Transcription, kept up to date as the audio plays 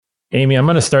Amy, I'm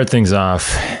going to start things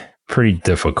off pretty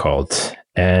difficult.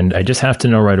 And I just have to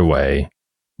know right away,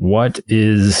 what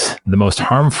is the most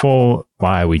harmful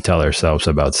lie we tell ourselves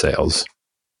about sales?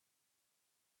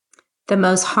 The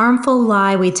most harmful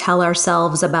lie we tell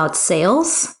ourselves about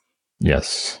sales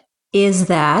Yes. is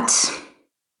that,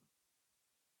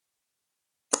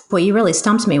 boy, you really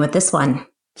stumped me with this one.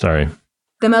 Sorry.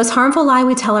 The most harmful lie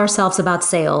we tell ourselves about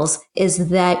sales is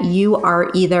that you are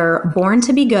either born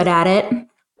to be good at it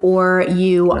or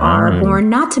you are born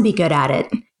not to be good at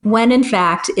it, when in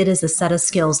fact it is a set of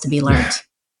skills to be learned.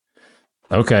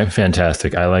 Okay,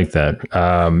 fantastic. I like that.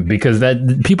 Because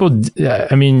that people,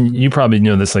 I mean, you probably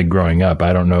know this like growing up.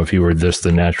 I don't know if you were just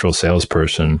the natural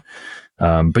salesperson.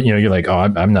 But you're like, oh,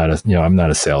 I'm not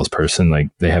a salesperson. Like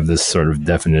they have this sort of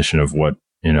definition of what,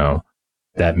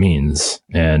 that means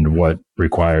and what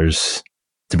requires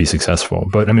to be successful.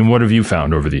 But I mean, what have you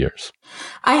found over the years?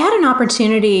 I had an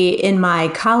opportunity in my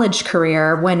college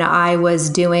career when I was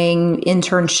doing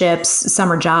internships,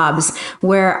 summer jobs,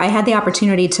 where I had the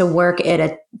opportunity to work at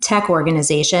a tech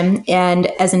organization. And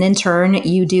as an intern,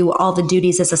 you do all the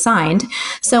duties as assigned.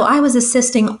 So I was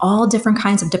assisting all different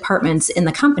kinds of departments in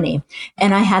the company.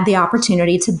 And I had the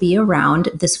opportunity to be around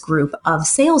this group of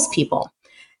salespeople.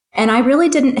 And I really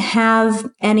didn't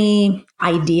have any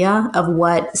idea of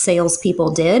what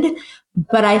salespeople did,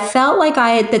 but I felt like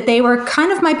that they were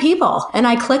kind of my people, and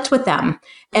I clicked with them.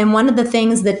 And one of the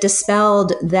things that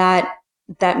dispelled that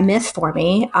myth for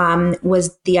me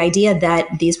was the idea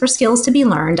that these were skills to be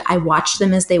learned. I watched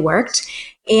them as they worked,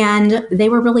 and they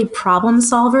were really problem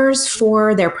solvers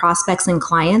for their prospects and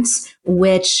clients,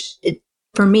 which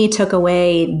for me took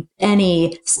away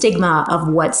any stigma of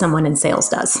what someone in sales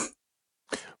does.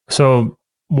 So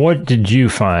what did you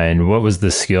find? What was the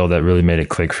skill that really made it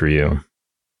click for you?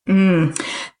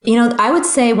 I would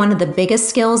say one of the biggest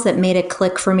skills that made it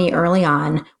click for me early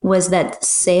on was that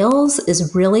sales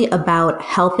is really about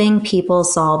helping people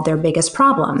solve their biggest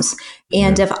problems.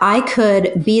 And if I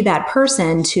could be that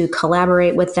person to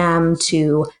collaborate with them,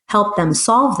 to help them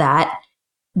solve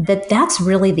that's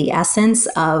really the essence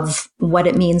of what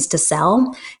it means to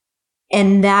sell.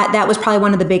 And that was probably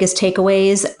one of the biggest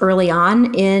takeaways early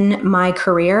on in my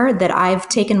career that I've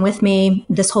taken with me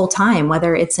this whole time,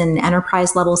 whether it's in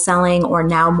enterprise level selling or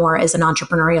now more as an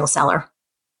entrepreneurial seller.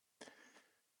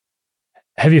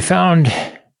 Have you found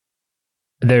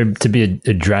there to be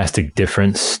a drastic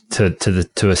difference to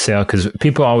a sale? Because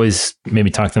people always maybe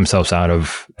talk themselves out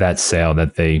of that sale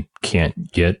that they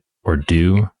can't get or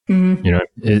do.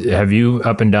 Mm-hmm. Have you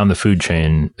up and down the food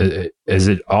chain? Has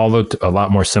it all looked a lot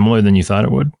more similar than you thought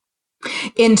it would?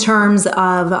 In terms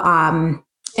of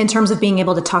being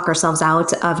able to talk ourselves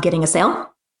out of getting a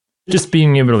sale? Just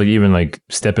being able to even like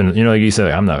step in, like you said,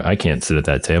 I can't sit at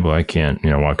that table. I can't,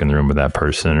 walk in the room with that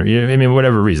person or,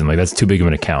 whatever reason, like that's too big of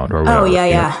an account or whatever. Oh,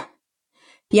 yeah.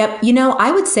 Yep.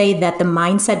 I would say that the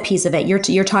mindset piece of it,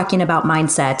 you're talking about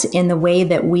mindset in the way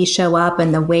that we show up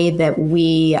and the way that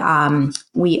we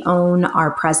own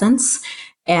our presence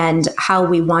and how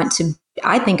we want to,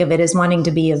 I think of it as wanting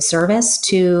to be of service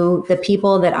to the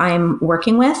people that I'm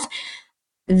working with.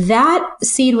 That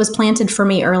seed was planted for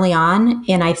me early on,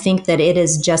 and I think that it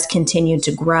has just continued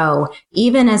to grow.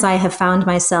 Even as I have found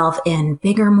myself in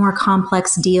bigger, more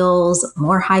complex deals,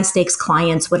 more high stakes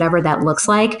clients, whatever that looks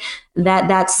like,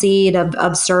 that seed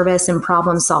of service and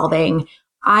problem solving,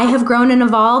 I have grown and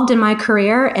evolved in my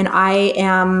career, and I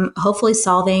am hopefully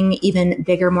solving even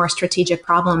bigger, more strategic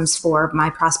problems for my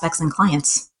prospects and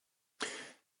clients.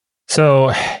 So,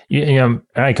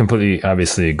 I completely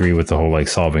obviously agree with the whole like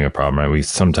solving a problem, right? We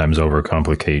sometimes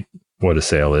overcomplicate what a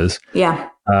sale is. Yeah.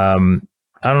 I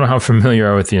don't know how familiar you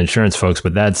are with the insurance folks,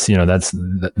 but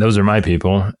those are my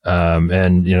people.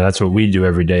 And that's what we do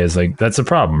every day is like, that's a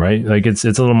problem, right? Like it's a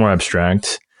little more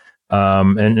abstract.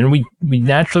 And we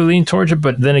naturally lean towards it,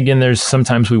 but then again, there's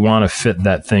sometimes we want to fit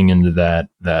that thing into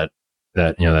that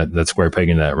square peg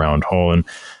into that round hole.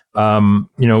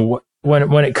 And,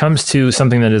 when it comes to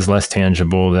something that is less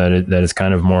tangible, that is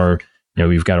kind of more,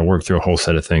 we've got to work through a whole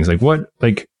set of things. Like what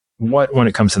when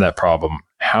it comes to that problem,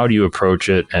 how do you approach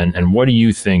it, and what do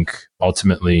you think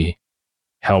ultimately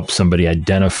helps somebody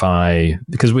identify?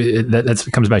 Because that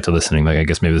comes back to listening. Like I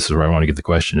guess maybe this is where I want to get the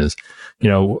question is,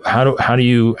 how have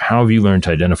you learned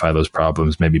to identify those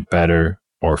problems maybe better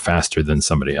or faster than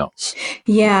somebody else?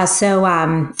 Yeah.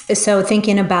 So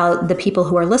thinking about the people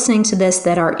who are listening to this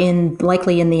that are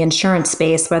likely in the insurance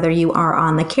space, whether you are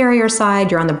on the carrier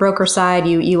side, you're on the broker side,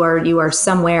 you are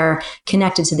somewhere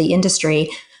connected to the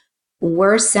industry.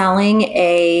 We're selling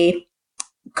a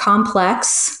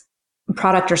complex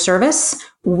product or service.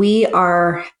 We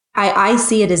are I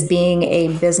see it as being a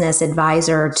business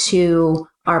advisor to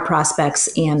our prospects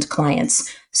and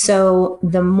clients. So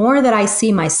the more that I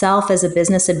see myself as a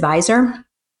business advisor,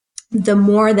 the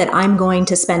more that I'm going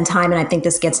to spend time, and I think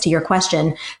this gets to your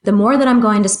question, the more that I'm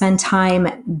going to spend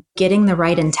time getting the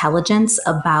right intelligence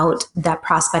about that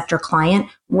prospect or client.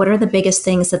 What are the biggest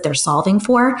things that they're solving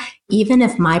for? Even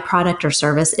if my product or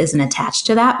service isn't attached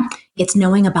to that, it's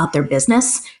knowing about their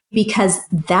business, because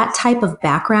that type of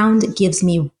background gives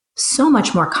me so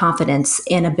much more confidence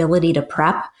and ability to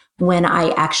prep when I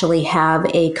actually have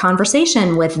a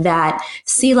conversation with that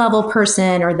C-level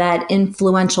person or that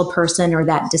influential person or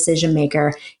that decision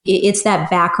maker. It's that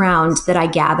background that I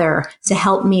gather to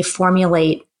help me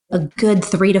formulate a good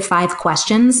 3 to 5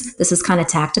 questions. This is kind of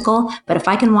tactical, but if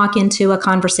I can walk into a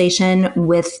conversation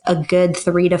with a good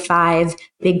 3 to 5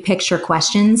 big picture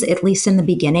questions, at least in the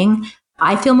beginning,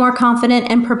 I feel more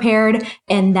confident and prepared.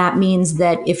 And that means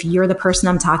that if you're the person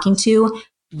I'm talking to,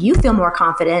 you feel more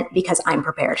confident because I'm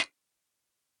prepared.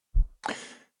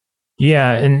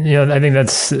 Yeah, and I think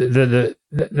that's the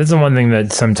one thing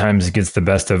that sometimes gets the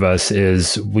best of us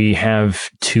is we have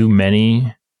too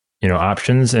many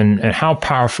options, and how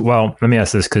powerful. Well, let me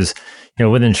ask this, because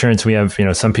with insurance we have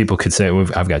some people could say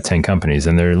I've got 10 companies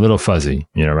and they're a little fuzzy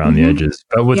around the edges,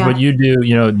 but with what you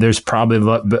do, there's probably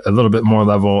a little bit more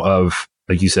level of,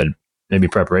 like you said, maybe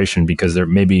preparation, because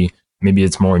maybe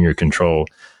it's more in your control.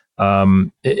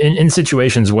 In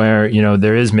situations where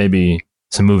there is maybe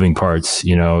some moving parts,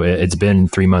 it's been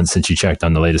 3 months since you checked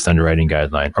on the latest underwriting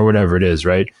guideline or whatever it is,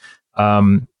 right?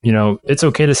 It's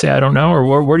okay to say I don't know,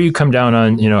 or where do you come down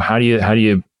on how do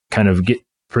you kind of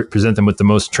present them with the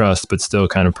most trust, but still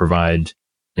kind of provide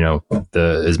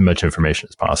as much information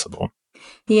as possible?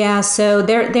 Yeah, so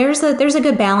there's a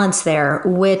good balance there,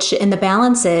 and the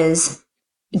balance is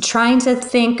trying to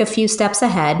think a few steps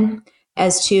ahead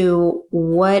as to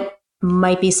what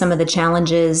might be some of the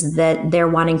challenges that they're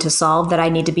wanting to solve that I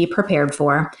need to be prepared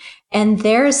for. And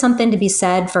there is something to be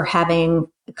said for having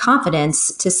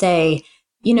confidence to say,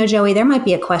 Joey, there might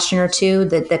be a question or two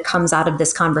that comes out of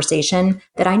this conversation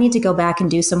that I need to go back and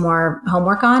do some more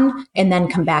homework on and then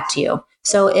come back to you.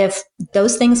 So if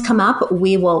those things come up,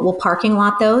 we'll parking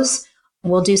lot those.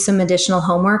 We'll do some additional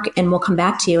homework and we'll come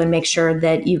back to you and make sure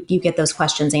that you get those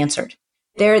questions answered.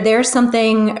 There is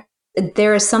something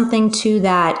to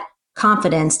that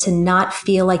confidence to not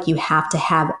feel like you have to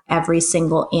have every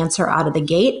single answer out of the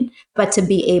gate, but to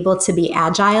be able to be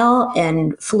agile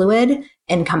and fluid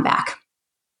and come back.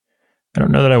 I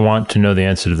don't know that I want to know the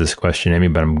answer to this question, Amy,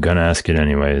 but I'm going to ask it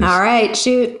anyways. All right,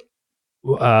 shoot.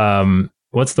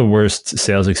 What's the worst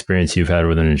sales experience you've had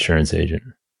with an insurance agent?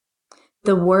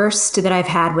 The worst that I've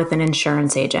had with an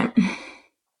insurance agent.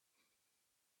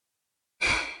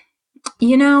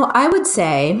 I would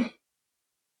say,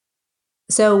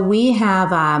 so we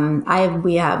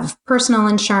have personal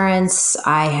insurance.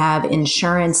 I have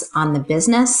insurance on the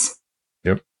business.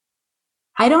 Yep.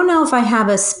 I don't know if I have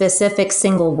a specific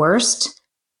single worst,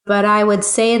 but I would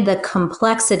say the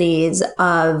complexities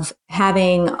of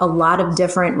having a lot of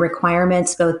different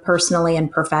requirements, both personally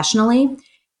and professionally,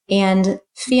 and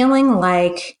feeling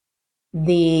like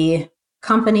the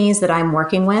companies that I'm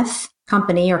working with,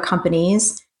 company or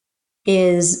companies,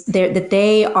 is there that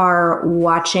they are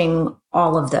watching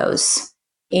all of those,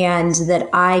 and that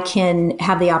I can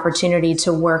have the opportunity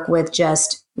to work with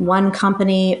just one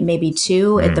company, maybe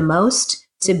two at the most,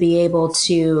 to be able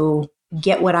to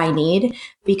get what I need,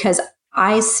 because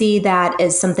I see that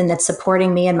as something that's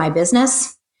supporting me in my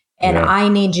business. And I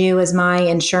need you as my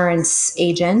insurance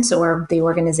agent or the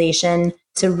organization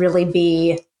to really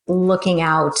be looking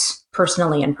out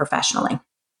personally and professionally.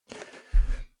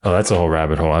 Oh, that's a whole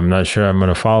rabbit hole. I'm not sure I'm going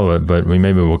to follow it, but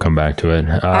maybe we'll come back to it.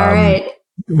 All right.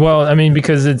 Well, I mean,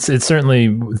 because it's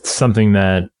certainly something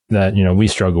that we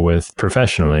struggle with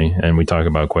professionally, and we talk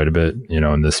about quite a bit,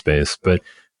 in this space. But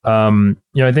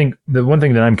I think the one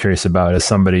thing that I'm curious about is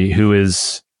somebody who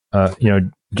is,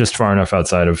 just far enough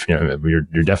outside of,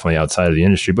 you're definitely outside of the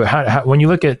industry. But how when you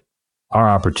look at our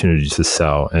opportunities to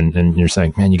sell, and you're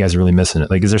saying, man, you guys are really missing it.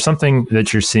 Like, is there something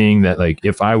that you're seeing that, like,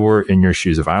 if I were in your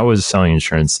shoes, if I was selling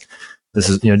insurance, this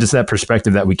is, just that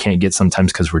perspective that we can't get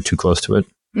sometimes because we're too close to it?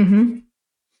 Mm-hmm.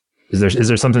 Is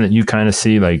there something that you kind of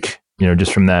see, like,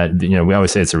 just from that, we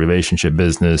always say it's a relationship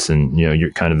business, and,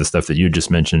 you're kind of the stuff that you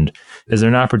just mentioned. Is there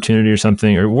an opportunity or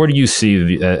something, or what do you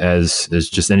see as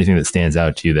just anything that stands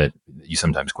out to you that you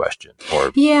sometimes question?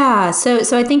 Yeah. So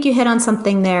I think you hit on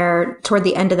something there toward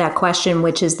the end of that question,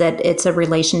 which is that it's a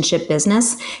relationship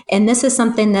business. And this is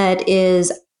something that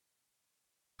is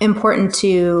important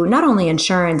to not only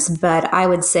insurance, but I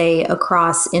would say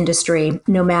across industry,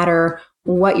 no matter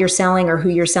what you're selling or who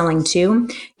you're selling to,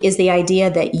 is the idea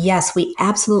that yes, we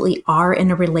absolutely are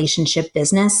in a relationship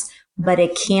business, but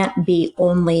it can't be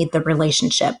only the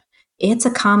relationship. It's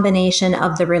a combination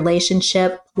of the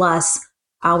relationship plus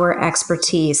our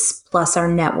expertise plus our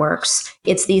networks.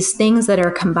 It's these things that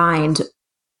are combined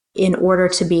in order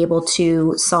to be able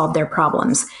to solve their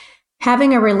problems.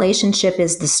 Having a relationship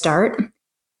is the start,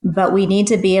 but we need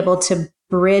to be able to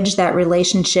bridge that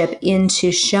relationship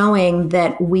into showing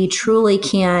that we truly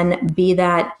can be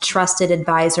that trusted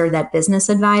advisor, that business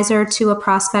advisor to a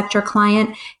prospect or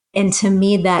client. And to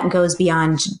me, that goes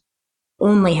beyond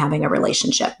only having a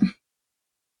relationship.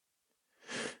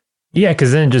 Yeah,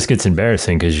 because then it just gets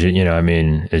embarrassing because, I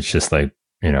mean, it's just like,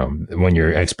 when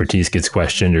your expertise gets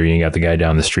questioned or you got the guy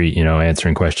down the street,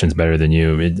 answering questions better than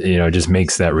you, it just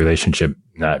makes that relationship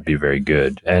not be very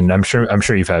good. And I'm sure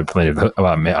you've had plenty of, well,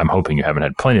 I'm hoping you haven't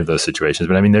had plenty of those situations,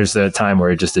 but I mean, there's a time where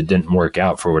it didn't work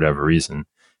out for whatever reason.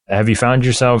 Have you found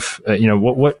yourself, let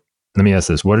me ask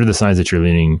this, what are the signs that you're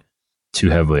leaning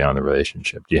too heavily on the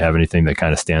relationship? Do you have anything that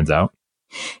kind of stands out?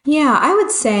 Yeah, I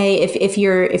would say if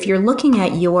you're looking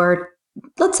at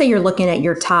let's say you're looking at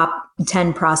your top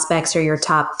 10 prospects or your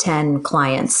top 10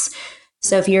 clients.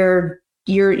 So if you're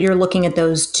looking at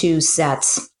those two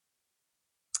sets,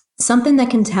 something that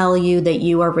can tell you that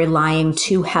you are relying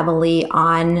too heavily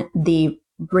on the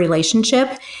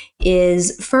relationship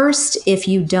is, first, if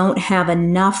you don't have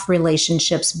enough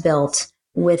relationships built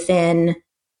within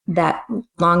that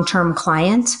long-term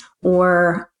client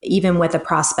or even with a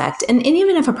prospect. And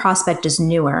even if a prospect is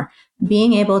newer,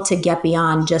 being able to get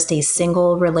beyond just a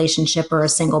single relationship or a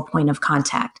single point of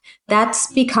contact.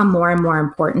 That's become more and more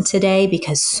important today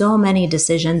because so many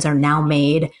decisions are now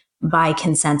made by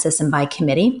consensus and by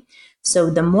committee.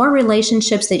 So the more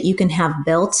relationships that you can have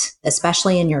built,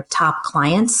 especially in your top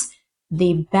clients,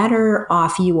 the better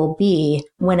off you will be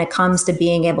when it comes to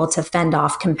being able to fend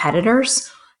off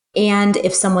competitors. And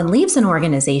if someone leaves an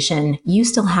organization, you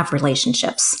still have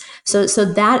relationships. So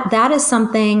that is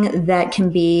something that can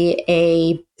be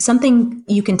something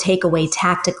you can take away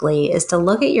tactically, is to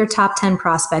look at your top 10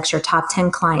 prospects, your top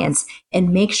 10 clients,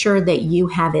 and make sure that you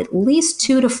have at least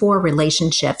 2 to 4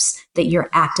 relationships that you're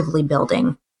actively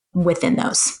building within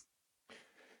those.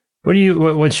 What do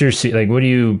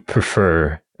you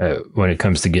prefer when it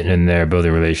comes to getting in there,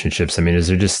 building relationships? I mean, is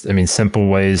there simple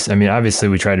ways? I mean, obviously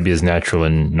we try to be as natural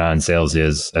and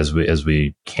non-salesy as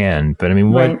we can, but I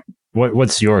mean,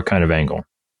 what's your kind of angle?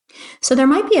 So there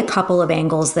might be a couple of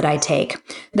angles that I take.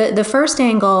 The first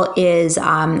angle is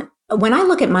when I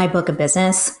look at my book of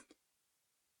business,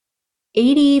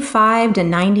 85 to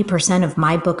 90% of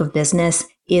my book of business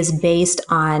is based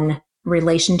on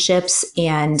relationships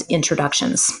and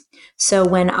introductions. So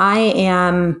when I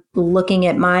am looking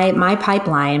at my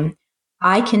pipeline,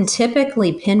 I can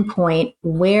typically pinpoint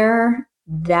where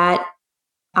that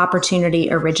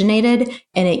opportunity originated,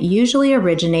 and it usually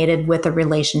originated with a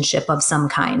relationship of some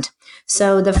kind.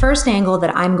 So the first angle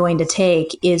that I'm going to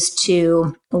take is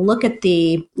to look at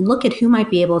who might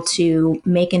be able to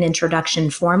make an introduction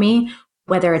for me,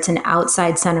 whether it's an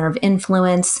outside center of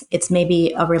influence, it's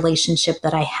maybe a relationship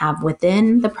that I have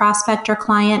within the prospect or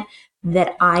client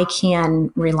that I can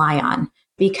rely on,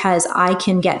 because I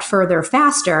can get further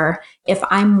faster if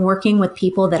I'm working with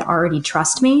people that already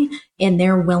trust me and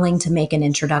they're willing to make an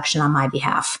introduction on my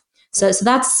behalf. So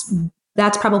that's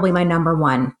probably my number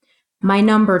one. My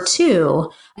number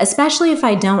two, especially if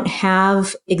I don't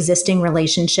have existing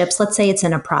relationships, let's say it's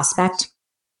in a prospect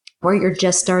where you're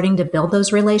just starting to build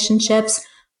those relationships,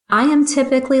 I am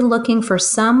typically looking for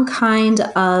some kind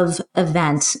of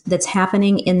event that's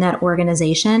happening in that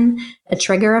organization, a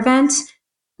trigger event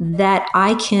that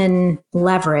I can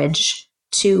leverage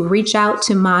to reach out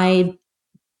to my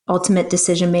ultimate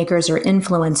decision makers or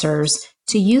influencers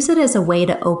to use it as a way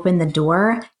to open the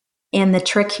door. And the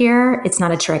trick here, it's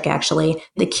not a trick actually,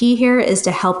 the key here is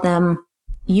to help them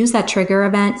use that trigger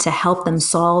event to help them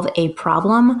solve a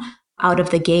problem out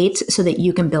of the gate so that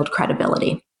you can build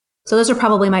credibility. So those are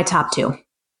probably my top two.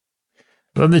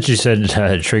 Love that you said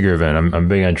trigger event. I'm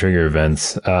big on trigger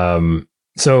events.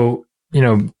 So,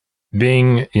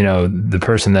 being, the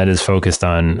person that is focused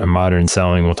on a modern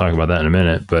selling, we'll talk about that in a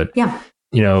minute, but yeah,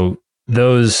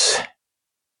 those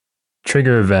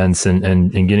trigger events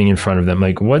and getting in front of them,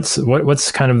 like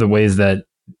what's kind of the ways that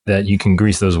you can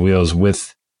grease those wheels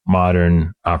with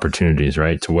modern opportunities,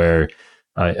 right? To where,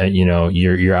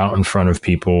 you're out in front of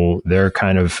people, they're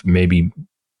kind of maybe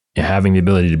having the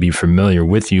ability to be familiar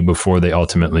with you before they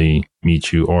ultimately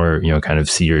meet you or, kind of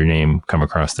see your name come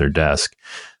across their desk.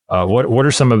 What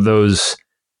are some of those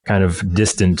kind of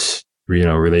distant,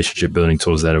 relationship building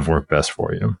tools that have worked best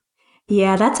for you?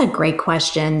 Yeah, that's a great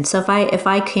question. So if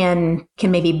I can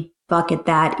maybe bucket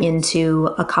that into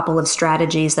a couple of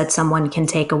strategies that someone can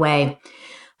take away.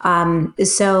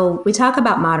 So we talk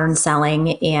about modern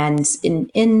selling, and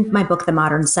in my book, The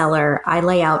Modern Seller, I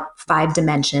lay out 5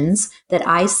 dimensions that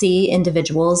I see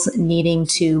individuals needing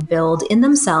to build in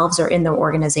themselves or in their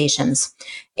organizations.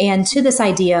 And to this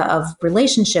idea of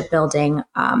relationship building,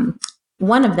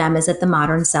 one of them is that the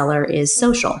modern seller is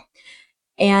social.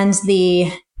 And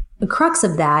the crux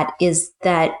of that is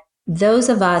that those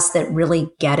of us that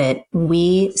really get it,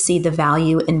 we see the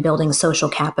value in building social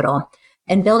capital.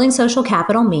 And building social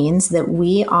capital means that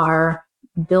we are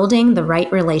building the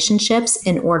right relationships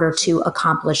in order to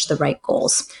accomplish the right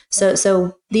goals.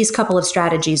 So these couple of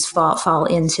strategies fall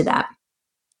into that.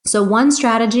 So one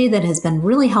strategy that has been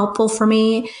really helpful for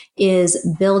me is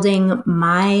building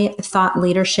my thought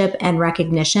leadership and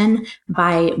recognition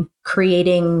by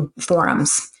creating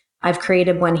forums. I've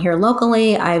created one here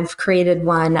locally. I've created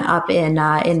one up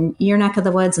in your neck of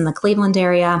the woods in the Cleveland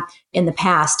area in the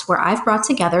past, where I've brought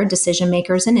together decision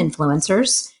makers and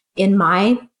influencers in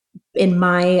my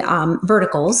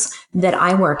verticals that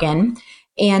I work in,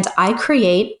 and I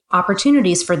create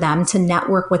opportunities for them to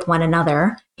network with one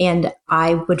another. And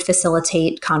I would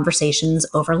facilitate conversations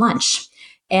over lunch.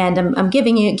 And I'm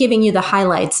giving you the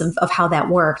highlights of how that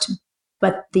worked.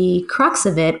 But the crux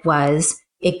of it was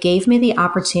it gave me the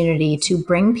opportunity to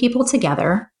bring people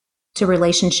together to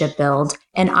relationship build.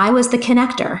 And I was the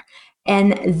connector.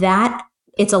 And that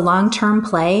it's a long-term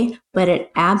play, but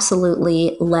it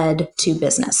absolutely led to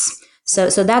business. So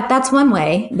that's one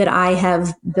way that I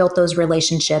have built those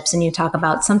relationships. And you talk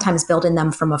about sometimes building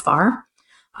them from afar.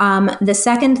 The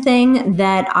second thing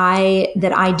that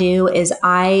I do is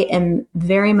I am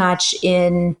very much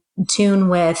in tune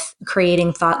with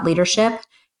creating thought leadership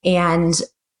and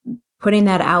putting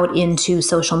that out into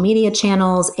social media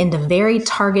channels, into very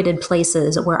targeted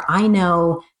places where I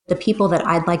know the people that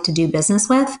I'd like to do business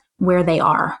with, where they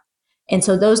are. And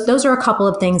so those are a couple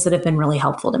of things that have been really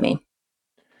helpful to me.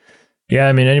 Yeah,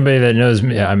 I mean, anybody that knows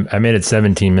me, I made it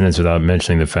 17 minutes without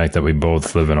mentioning the fact that we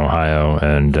both live in Ohio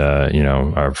and,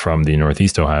 are from the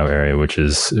Northeast Ohio area, which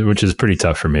is pretty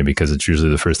tough for me because it's usually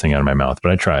the first thing out of my mouth.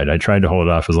 But I tried to hold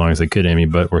it off as long as I could, Amy,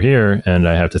 but we're here and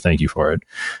I have to thank you for it.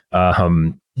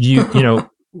 We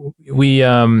overlook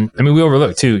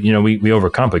too, we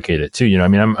overcomplicate it too.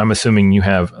 I'm assuming you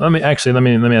have, let me ask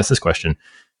this question.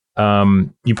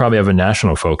 You probably have a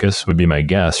national focus, would be my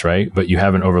guess, right? But you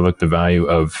haven't overlooked the value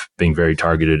of being very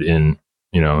targeted in,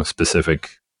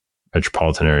 specific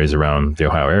metropolitan areas around the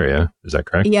Ohio area. Is that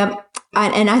correct? Yep.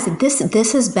 And I said,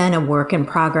 this has been a work in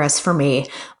progress for me.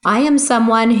 I am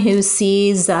someone who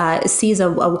sees a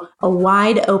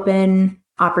wide open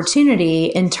opportunity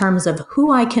in terms of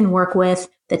who I can work with,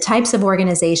 the types of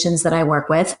organizations that I work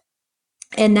with.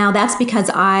 And now that's because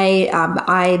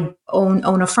I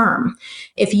own a firm.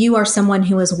 If you are someone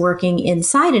who is working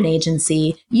inside an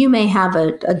agency, you may have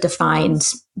a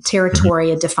defined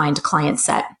territory, a defined client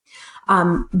set.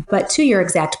 But to your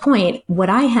exact point, what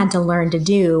I had to learn to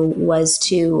do was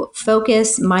to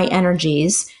focus my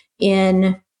energies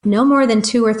in no more than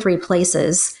 2 or 3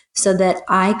 places so that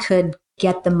I could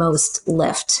get the most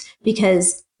lift.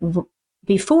 Because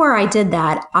before I did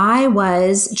that, I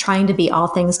was trying to be all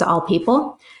things to all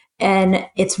people. And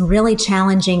it's really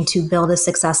challenging to build a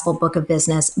successful book of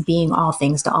business being all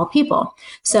things to all people.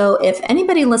 So if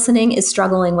anybody listening is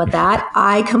struggling with that,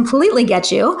 I completely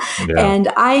get you. Yeah. And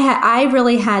I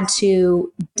really had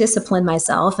to discipline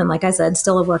myself. And like I said,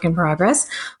 still a work in progress,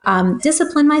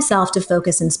 discipline myself to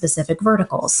focus in specific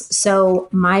verticals. So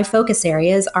my focus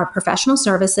areas are professional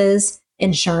services,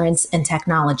 insurance, and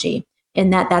technology.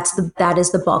 And that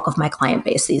is the bulk of my client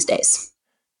base these days.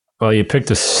 Well, you picked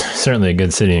certainly a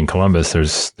good city in Columbus.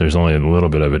 There's only a little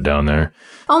bit of it down there.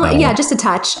 Yeah, just a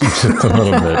touch. Just a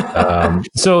little bit.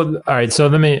 So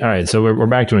we're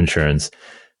back to insurance.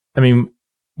 I mean,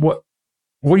 what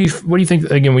do you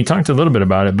think? Again, we talked a little bit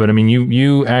about it, but I mean,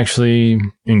 you actually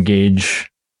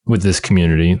engage with this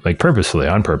community, like purposefully,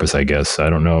 on purpose, I guess. I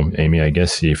don't know, Amy. I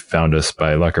guess you found us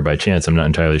by luck or by chance. I'm not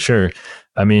entirely sure.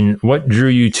 I mean, what drew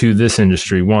you to this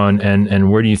industry, one, and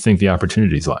where do you think the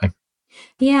opportunities lie?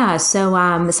 Yeah, so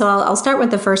I'll start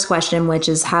with the first question, which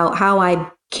is how I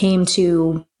came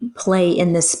to play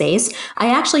in this space. I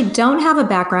actually don't have a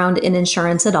background in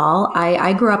insurance at all.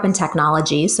 I grew up in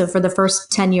technology. So for the first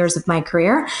 10 years of my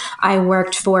career, I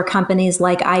worked for companies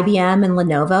like IBM and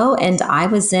Lenovo, and I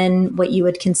was in what you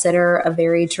would consider a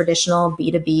very traditional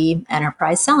B2B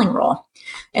enterprise selling role.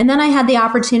 And then I had the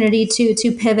opportunity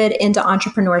to pivot into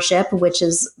entrepreneurship, which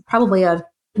is probably a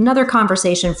another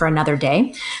conversation for another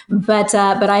day. But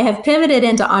I have pivoted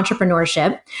into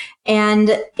entrepreneurship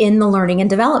and in the learning and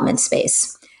development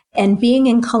space. And being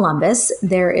in Columbus,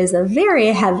 there is a very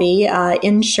heavy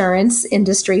insurance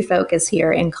industry focus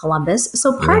here in Columbus.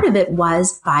 So part of it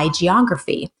was by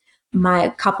geography.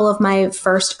 A couple of my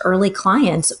first early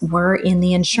clients were in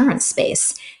the insurance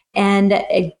space, and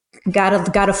it got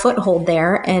a foothold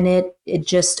there, and it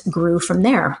just grew from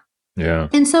there. Yeah.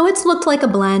 And so it's looked like a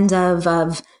blend of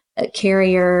a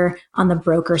carrier on the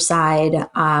broker side.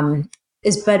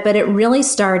 But it really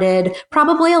started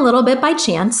probably a little bit by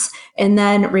chance, and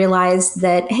then realized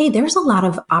that, hey, there's a lot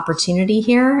of opportunity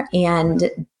here, and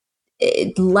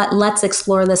let's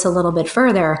explore this a little bit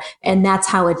further. And that's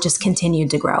how it just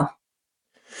continued to grow.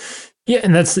 Yeah,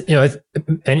 and that's,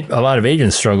 and a lot of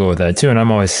agents struggle with that too. And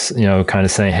I'm always, kind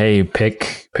of saying, hey,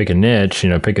 pick a niche,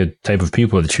 pick a type of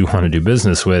people that you want to do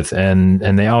business with. And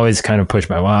they always kind of push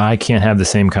back, well, I can't have the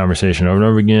same conversation over and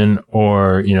over again.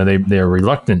 Or, they're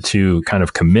reluctant to kind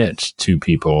of commit to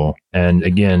people. And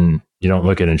again, you don't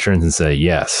look at insurance and say,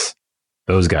 yes,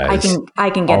 those guys. I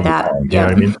can get that. You know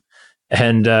what I mean?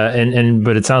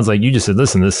 But it sounds like you just said,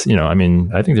 listen, this, I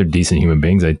think they're decent human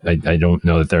beings. I don't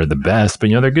know that they're the best, but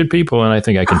they're good people, and I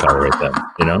think I can tolerate them,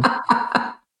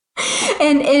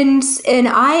 And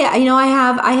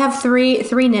I have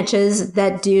three niches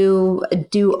that do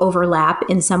overlap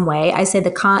in some way. I say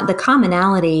the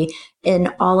commonality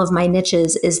in all of my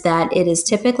niches is that it is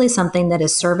typically something that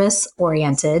is service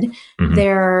oriented. Mm-hmm.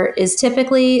 There is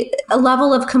typically a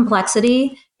level of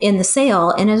complexity in the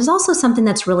sale, and it is also something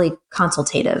that's really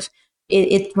consultative.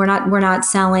 We're not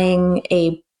selling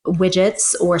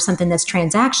widgets or something that's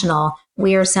transactional.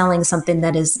 We are selling something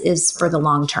that is for the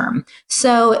long term.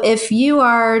 So if you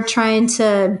are trying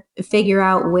to figure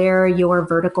out where your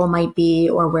vertical might be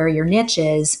or where your niche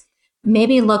is,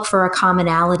 maybe look for a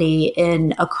commonality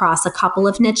across a couple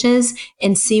of niches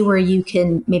and see where you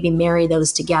can maybe marry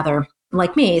those together,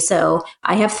 like me. So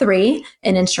I have 3,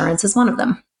 and insurance is one of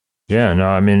them. Yeah, no,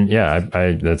 I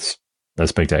that's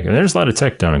spectacular. There's a lot of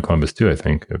tech down in Columbus too, I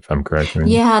think, if I'm correct.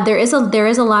 Yeah, there is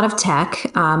a lot of tech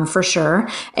for sure.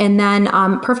 And then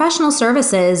professional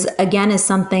services, again, is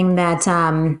something that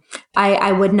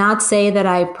I would not say that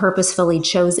I purposefully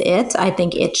chose it. I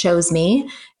think it chose me,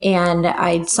 and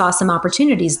I saw some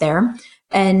opportunities there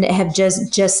and have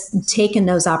just taken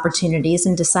those opportunities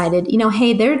and decided,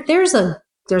 hey,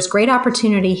 there's great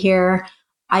opportunity here.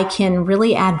 I can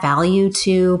really add value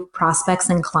to prospects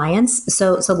and clients.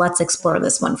 So let's explore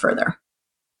this one further.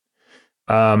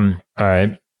 All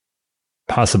right.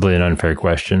 Possibly an unfair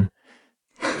question.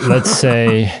 Let's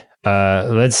say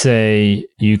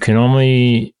you can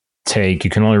only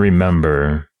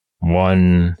remember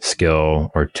one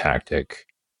skill or tactic,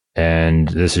 and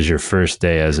this is your first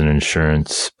day as an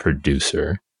insurance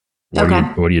producer. What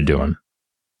are you doing?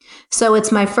 So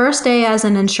it's my first day as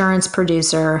an insurance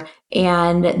producer,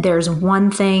 and there's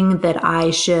one thing that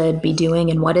I should be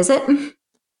doing. And what is it?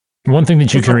 One thing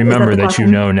that you can remember that you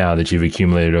know now that you've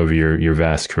accumulated over your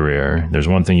vast career. There's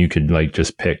one thing you could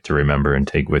just pick to remember and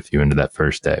take with you into that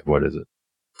first day. What is it?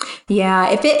 Yeah,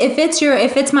 if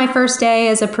it's my first day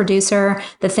as a producer,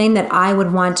 the thing that I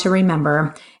would want to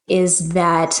remember is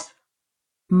that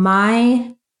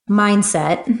my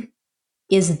mindset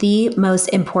is the most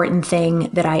important thing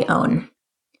that I own.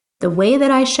 The way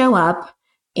that I show up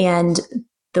and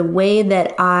the way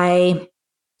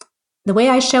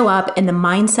I show up and the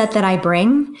mindset that I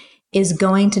bring is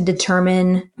going to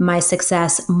determine my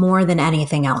success more than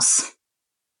anything else.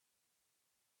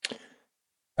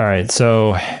 All right.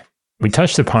 So we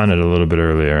touched upon it a little bit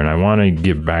earlier, and I want to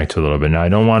get back to a little bit. Now, I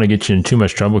don't want to get you in too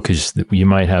much trouble because you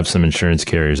might have some insurance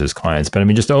carriers as clients, but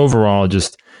just overall,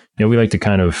 we like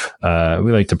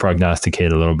to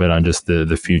prognosticate a little bit on just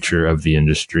the future of the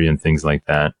industry and things like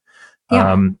that.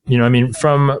 Yeah.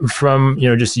 From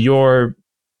just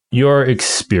your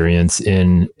experience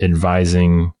in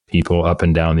advising people up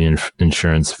and down the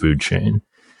insurance food chain,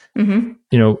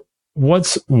 mm-hmm.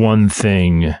 What's one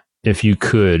thing, if you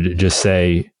could just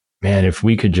say, man, if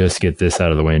we could just get this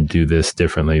out of the way and do this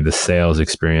differently, the sales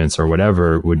experience or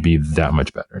whatever would be that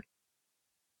much better?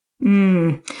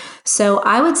 So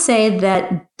I would say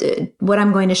that what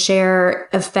I'm going to share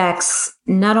affects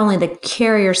not only the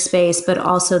carrier space, but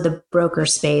also the broker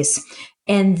space.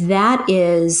 And that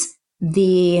is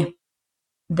the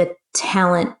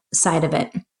talent side of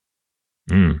it.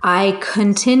 I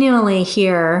continually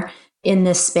hear in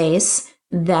this space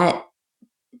that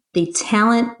the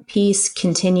talent piece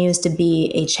continues to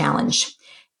be a challenge.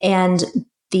 And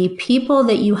the people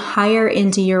that you hire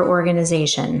into your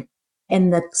organization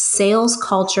and the sales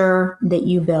culture that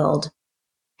you build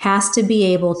has to be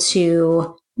able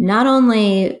to not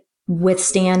only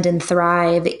withstand and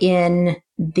thrive in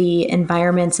the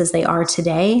environments as they are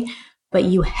today, but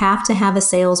you have to have a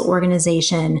sales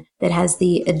organization that has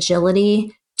the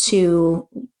agility to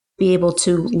be able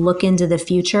to look into the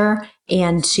future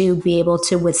and to be able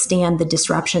to withstand the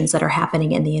disruptions that are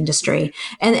happening in the industry.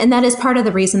 And that is part of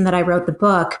the reason that I wrote the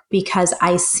book, because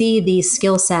I see these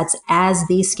skill sets as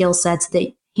these skill sets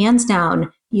that hands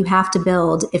down you have to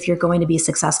build if you're going to be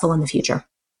successful in the future.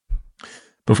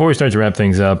 Before we start to wrap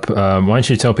things up, why don't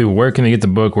you tell people, where can they get the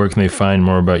book? Where can they find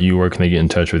more about you? Where can they get in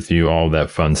touch with you? All that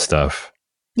fun stuff.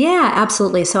 Yeah,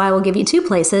 absolutely. So I will give you two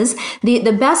places.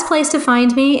 The best place to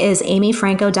find me is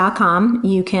amyfranco.com.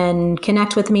 You can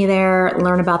connect with me there,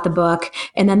 learn about the book.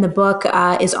 And then the book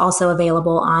is also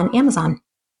available on Amazon.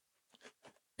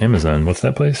 Amazon, what's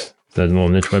that place? Is that a little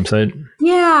niche website?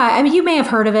 Yeah, I mean, you may have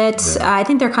heard of it. Yeah. I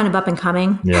think they're kind of up and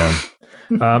coming. Yeah.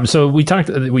 So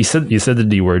you said the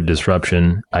D word,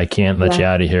 disruption. I can't let you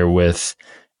out of here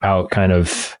without kind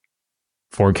of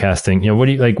forecasting. What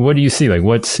do you see? Like,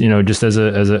 what's, just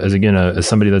as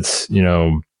somebody that's,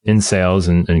 in sales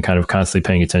and kind of constantly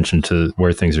paying attention to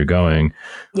where things are going.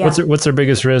 Yeah. What's their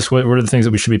biggest risk? What are the things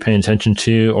that we should be paying attention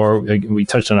to? Or we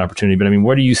touched on opportunity, but I mean,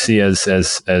 what do you see as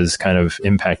kind of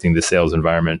impacting the sales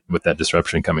environment with that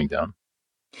disruption coming down?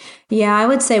 Yeah, I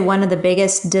would say one of the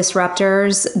biggest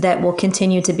disruptors that will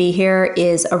continue to be here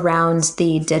is around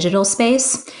the digital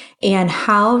space and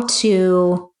how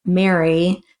to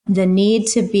marry the need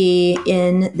to be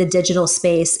in the digital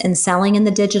space and selling in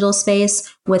the digital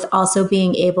space with also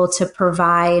being able to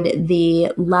provide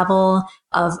the level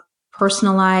of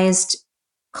personalized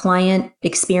client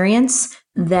experience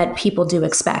that people do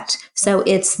expect. So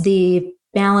it's the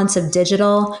balance of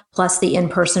digital plus the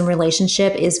in-person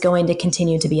relationship is going to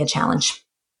continue to be a challenge.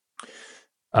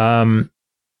 Do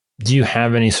you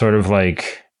have any sort of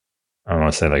I don't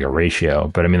want to say like a ratio,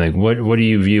 but I mean, like what do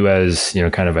you view as,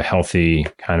 kind of a healthy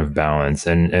kind of balance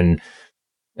and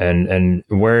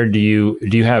where do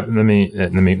you have, let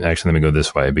me go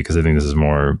this way because I think this is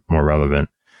more relevant.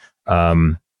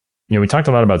 We talked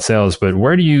a lot about sales, but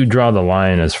where do you draw the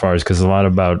line as far as, because a lot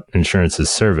about insurance is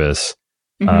service.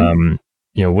 Mm-hmm.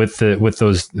 With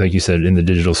those, like you said, in the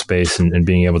digital space and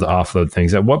being able to offload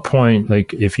things, at what point,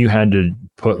 like if you had to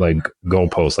put like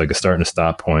goalposts, like a start and a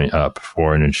stop point up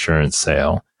for an insurance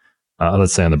sale,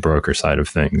 let's say on the broker side of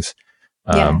things,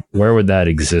 where would that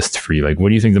exist for you? Like, what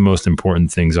do you think the most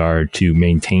important things are to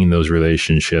maintain those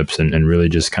relationships and really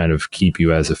just kind of keep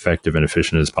you as effective and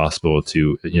efficient as possible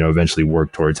to, eventually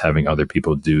work towards having other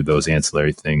people do those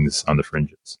ancillary things on the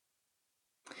fringes?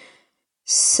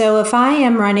 So if I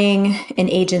am running an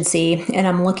agency and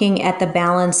I'm looking at the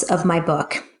balance of my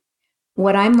book,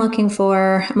 what I'm looking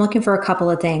for a couple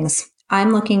of things.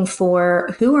 I'm looking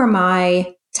for who are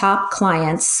my top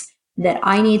clients that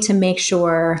I need to make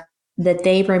sure that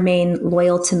they remain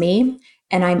loyal to me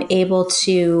and I'm able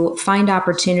to find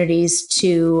opportunities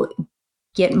to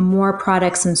get more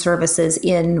products and services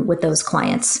in with those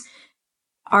clients.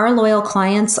 Our loyal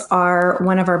clients are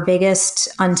one of our biggest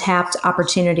untapped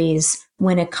opportunities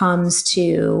when it comes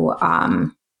to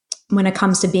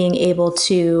being able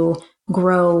to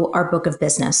grow our book of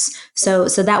business. So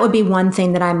that would be one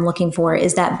thing that I'm looking for,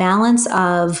 is that balance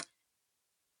of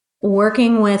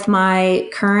working with my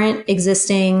current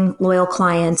existing loyal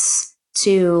clients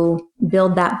to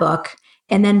build that book,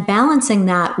 and then balancing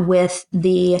that with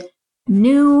the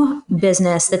new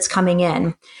business that's coming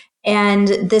in. And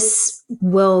this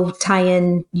will tie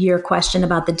in your question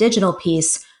about the digital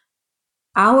piece.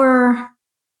 Our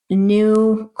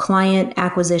new client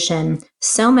acquisition,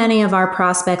 so many of our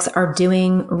prospects are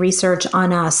doing research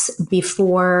on us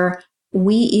before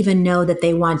we even know that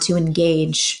they want to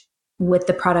engage with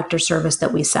the product or service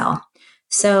that we sell.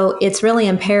 So it's really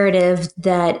imperative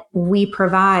that we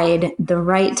provide the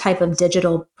right type of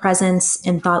digital presence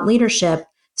and thought leadership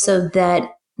so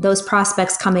that those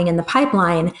prospects coming in the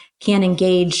pipeline can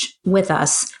engage with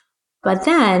us. But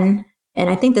then, and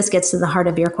I think this gets to the heart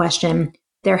of your question,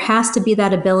 there has to be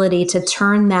that ability to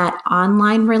turn that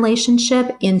online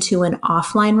relationship into an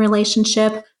offline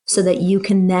relationship so that you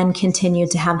can then continue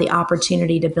to have the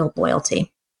opportunity to build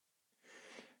loyalty.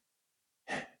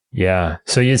 Yeah.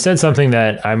 So you said something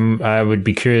that I would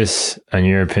be curious on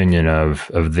your opinion of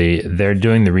they're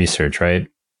doing the research, right?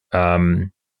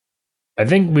 I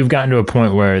think we've gotten to a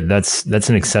point where that's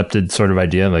an accepted sort of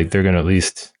idea. Like they're going to at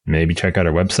least maybe check out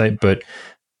our website, but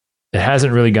it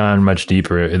hasn't really gone much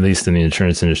deeper, at least in the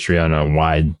insurance industry on a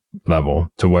wide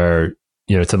level, to where,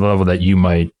 to the level that you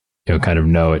might, kind of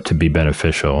know it to be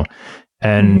beneficial.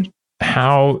 And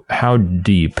how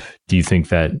deep do you think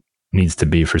that needs to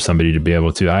be for somebody to be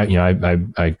able to,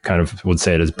 I kind of would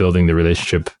say it as building the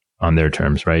relationship on their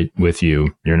terms, right? With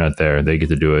you, you're not there. They get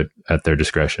to do it at their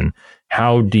discretion.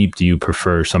 How deep do you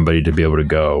prefer somebody to be able to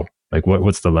go? Like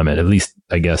what's the limit? At least,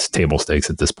 I guess, table stakes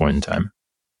at this point in time.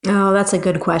 Oh, that's a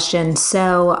good question.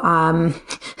 So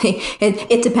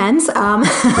it depends.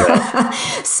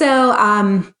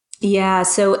 So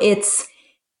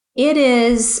it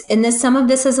is, and some of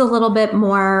this is a little bit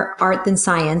more art than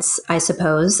science, I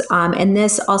suppose. And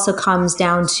this also comes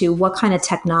down to what kind of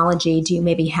technology do you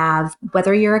maybe have,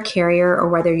 whether you're a carrier or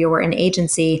whether you're an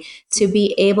agency, to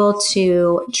be able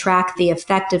to track the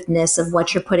effectiveness of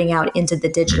what you're putting out into the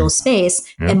digital space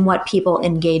and what people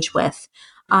engage with.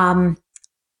 I'm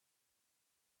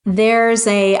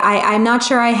not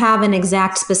sure I have an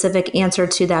exact specific answer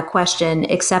to that question,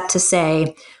 except to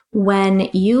say, when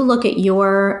you look at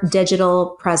your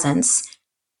digital presence,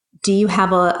 do you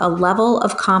have a level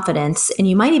of confidence? And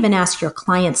you might even ask your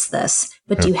clients this,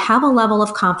 but do you have a level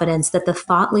of confidence that the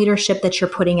thought leadership that you're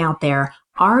putting out there,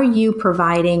 are you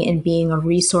providing and being a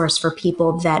resource for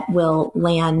people that will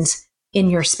land in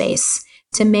your space?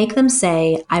 To make them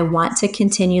say, I want to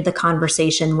continue the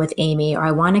conversation with Amy, or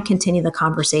I want to continue the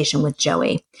conversation with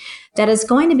Joey. That is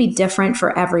going to be different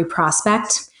for every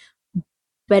prospect.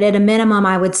 But at a minimum,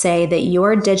 I would say that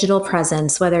your digital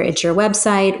presence, whether it's your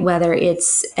website, whether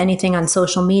it's anything on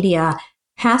social media,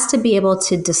 has to be able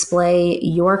to display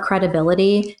your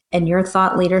credibility and your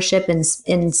thought leadership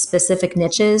in specific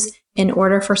niches in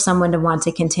order for someone to want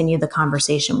to continue the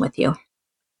conversation with you.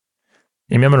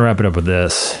 Amy, I'm going to wrap it up with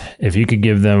this. If you could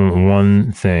give them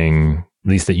one thing, at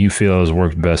least that you feel has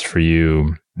worked best for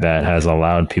you, that has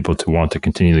allowed people to want to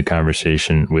continue the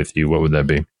conversation with you, what would that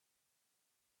be?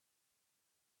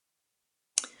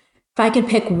 If I could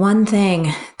pick one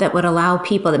thing that would allow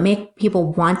people, that make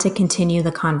people want to continue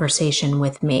the conversation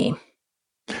with me.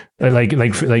 Like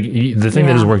the thing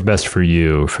that has worked best for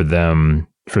you, for them,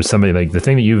 for somebody, like the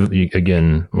thing that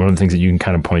again, one of the things that you can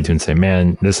kind of point to and say,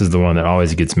 man, this is the one that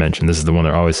always gets mentioned. This is the one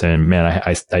they're always saying, man,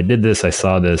 I did this, I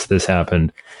saw this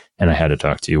happened, and I had to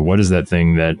talk to you. What is that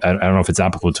thing that, I don't know if it's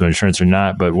applicable to insurance or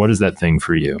not, but what is that thing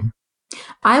for you?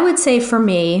 I would say for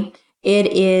me, it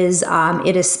is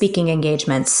speaking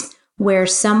engagements, where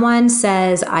someone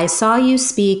says, I saw you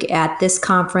speak at this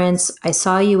conference, I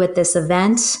saw you at this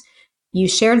event, you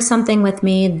shared something with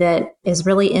me that has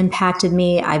really impacted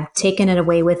me, I've taken it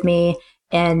away with me,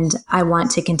 and I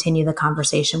want to continue the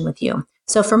conversation with you.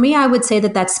 So for me, I would say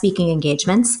that that's speaking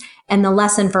engagements. And the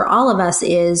lesson for all of us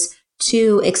is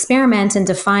to experiment and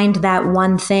to find that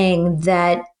one thing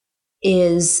that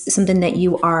is something that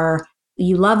you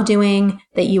love doing,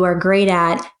 that you are great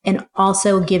at, and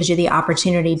also gives you the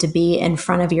opportunity to be in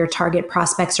front of your target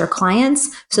prospects or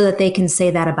clients so that they can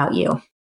say that about you.